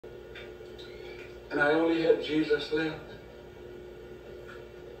and I only had Jesus left.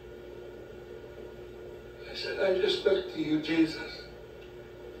 I said, I just look to you, Jesus.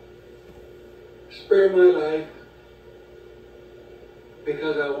 Spare my life,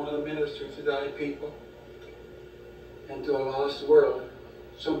 because I want to minister to thy people and to a lost world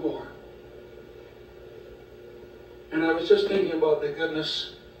some more. And I was just thinking about the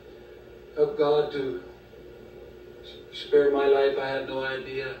goodness of God to spare my life. I had no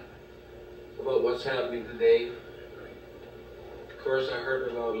idea about what's happening today. Of course, I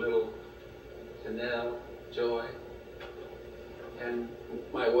heard about little Janelle, Joy, and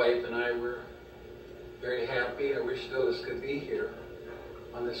my wife and I were very happy. I wish Phyllis could be here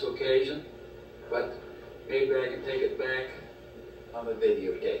on this occasion, but maybe I can take it back on the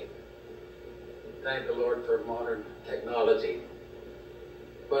videotape. Thank the Lord for modern technology.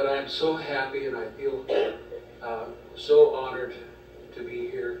 But I'm so happy, and I feel so honored to be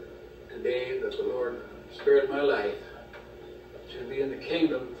here today, that the Lord spared my life to be in the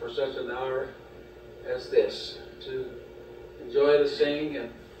kingdom for such an hour as this, to enjoy the singing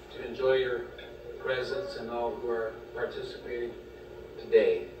and to enjoy your presence and all who are participating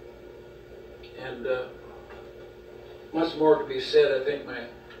today. And much more to be said. I think my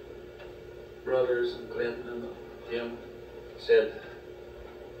brothers and Clinton and Jim said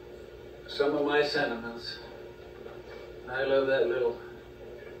some of my sentiments. I love that little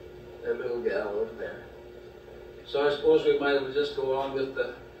gal over there. So I suppose we might as well just go on with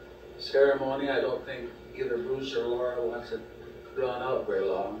the ceremony. I don't think either Bruce or Laura wants it drawn out very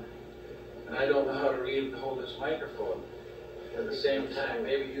long. And I don't know how to read and hold this microphone at the same time.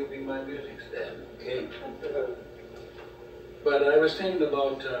 Maybe you'll be my music stand, okay? But I was thinking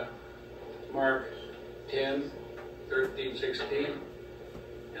about Mark 10, 13, 16,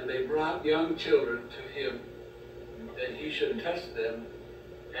 and they brought young children to him that he should test them,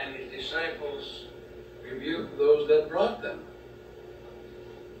 and his disciples rebuked those that brought them.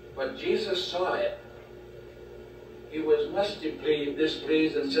 But Jesus saw it. He was much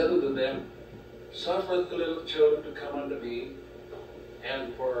displeased and said unto them, Suffer the little children to come unto me,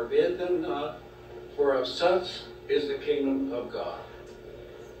 and forbid them not, for of such is the kingdom of God.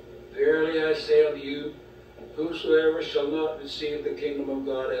 Verily I say unto you, whosoever shall not receive the kingdom of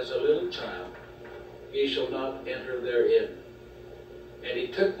God as a little child, he shall not enter therein. And he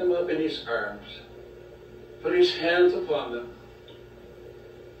took them up in his arms, put his hands upon them,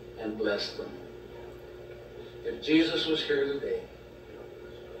 and blessed them. If Jesus was here today,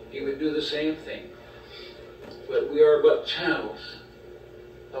 he would do the same thing. But we are but channels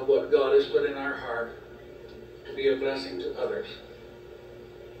of what God has put in our heart to be a blessing to others.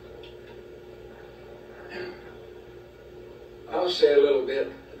 I'll say a little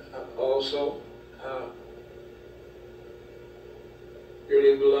bit also.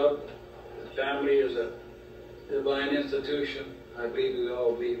 Dearly beloved, the family is a divine institution. I believe we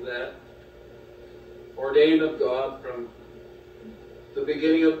all believe that. Ordained of God from the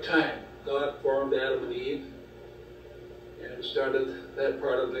beginning of time. God formed Adam and Eve and started that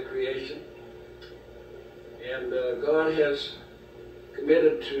part of the creation. And God has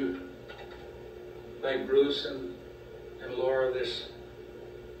committed to, like Bruce and Laura, this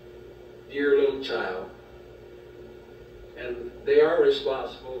dear little child. And they are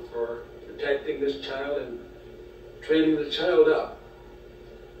responsible for protecting this child and training the child up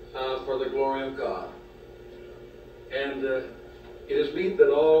for the glory of God. And it is meet that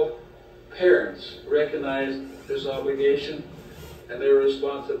all parents recognize this obligation and their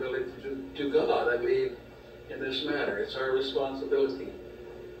responsibility to God, I believe, in this matter. It's our responsibility.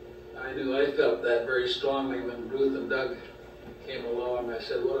 I felt that very strongly when Ruth and Doug came along. I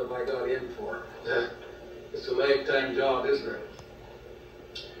said, what have I got in for? It's a lifetime job, isn't it?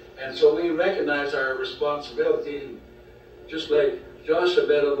 And so we recognize our responsibility, just like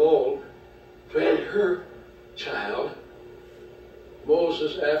Jochebed of old trained her child,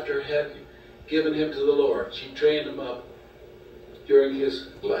 Moses, after having given him to the Lord. She trained him up during his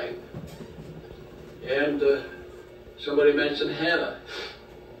life. And somebody mentioned Hannah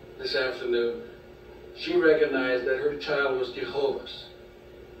this afternoon. She recognized that her child was Jehovah's.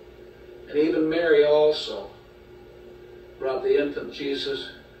 And even Mary also brought the infant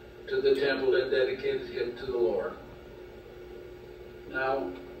Jesus to the temple and dedicated him to the Lord.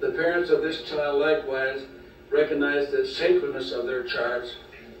 Now, the parents of this child likewise recognize the sacredness of their charge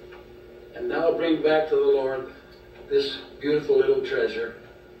and now bring back to the Lord this beautiful little treasure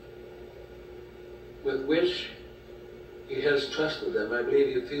with which he has trusted them. I believe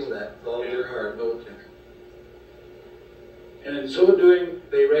you feel that with all your heart, don't you? And in so doing,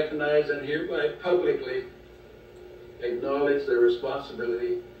 they recognize and hereby publicly acknowledge their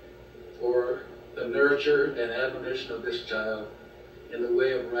responsibility for the nurture and admonition of this child in the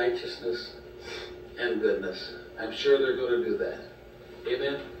way of righteousness and goodness. I'm sure they're going to do that.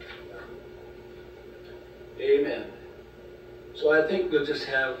 Amen? Amen. So I think we'll just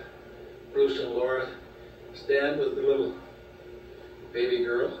have Bruce and Laura stand with the little baby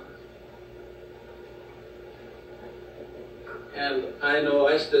girl. And I know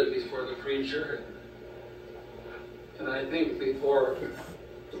I stood before the preacher, and I think before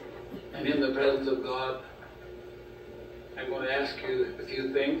and in the presence of God, I'm going to ask you a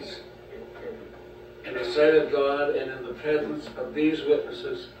few things. In the sight of God and in the presence of these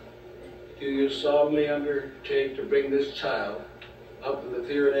witnesses, do you solemnly undertake to bring this child up in the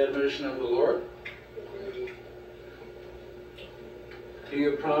fear and admonition of the Lord? Do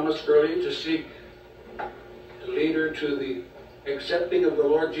you promise early to seek to lead her to the accepting of the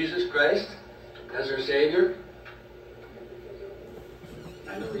Lord Jesus Christ as her Savior?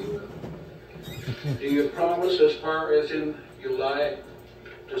 I know you will. Do you promise, as far as in you lie,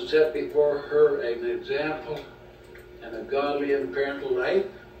 to set before her an example and a godly and parental life?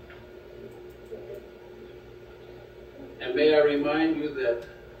 And may I remind you that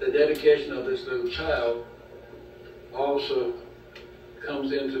the dedication of this little child also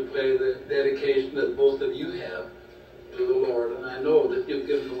comes into play the dedication that both of you have to the Lord. And I know that you've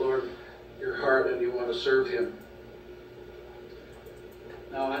given the Lord your heart and you want to serve Him.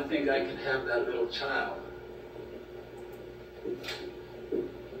 Now I think I can have that little child.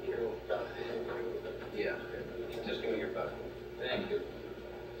 Yeah. Just give me your butt. Thank you.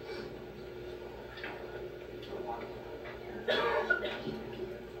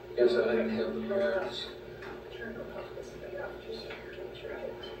 Yes, I can have the parents.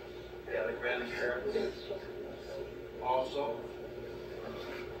 Yeah, the grandparents. Also.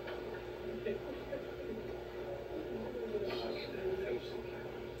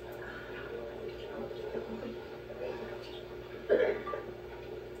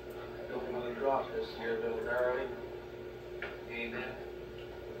 Don't want to drop this here, little darling. Amen.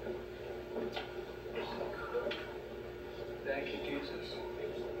 Thank you, Jesus.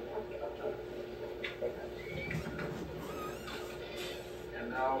 And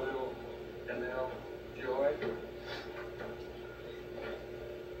now, little Annelle Joy,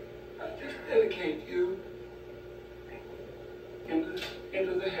 I just dedicate you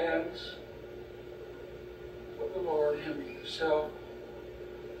into the hands of the Lord Himself.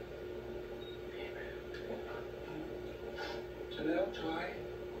 Annelle Joy,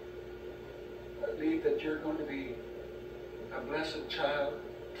 I believe that you're going to be a blessed child,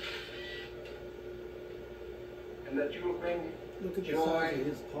 and that you will bring Look at the joy size of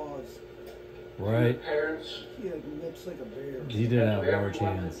his paws. Right. Parents. He had lips like a bear. He did have large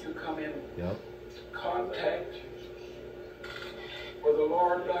everyone hands. that you come in Yep. contact. For the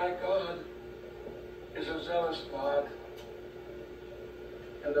Lord thy God is a zealous God,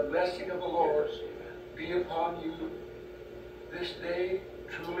 and the blessing of the Lord be upon you this day.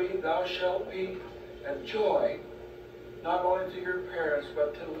 Truly thou shalt be a joy, not only to your parents,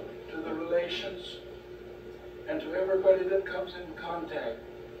 but to the relations and to everybody that comes in contact.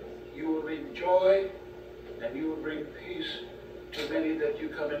 You will bring joy and you will bring peace to many that you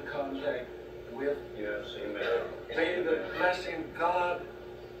come in contact with. Yes, amen. May the blessing of God,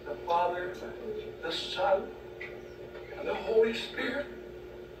 the Father, the Son, and the Holy Spirit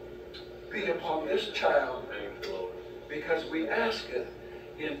be upon this child, Thank you, Lord. because we ask it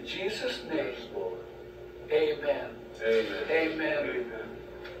in Jesus' name. Amen. Amen.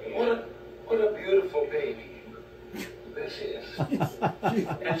 Amen. What a beautiful baby this is.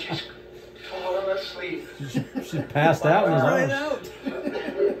 And she's fallen asleep. She passed out in his Right arms.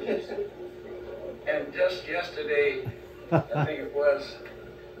 out. And just yesterday, I think it was,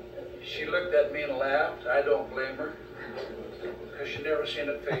 she looked at me and laughed. I don't blame her, because she never seen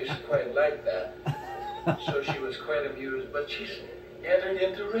a face quite like that. So she was quite amused, but she's entered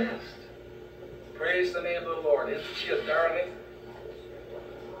into rest. Praise the name of the Lord. Isn't she a darling?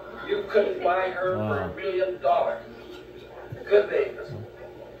 You couldn't buy her for $1 million. Could they?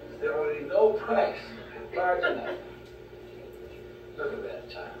 There would be no price large enough. Look at that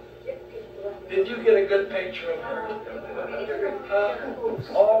child. Did you get a good picture of her?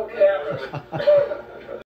 All cameras.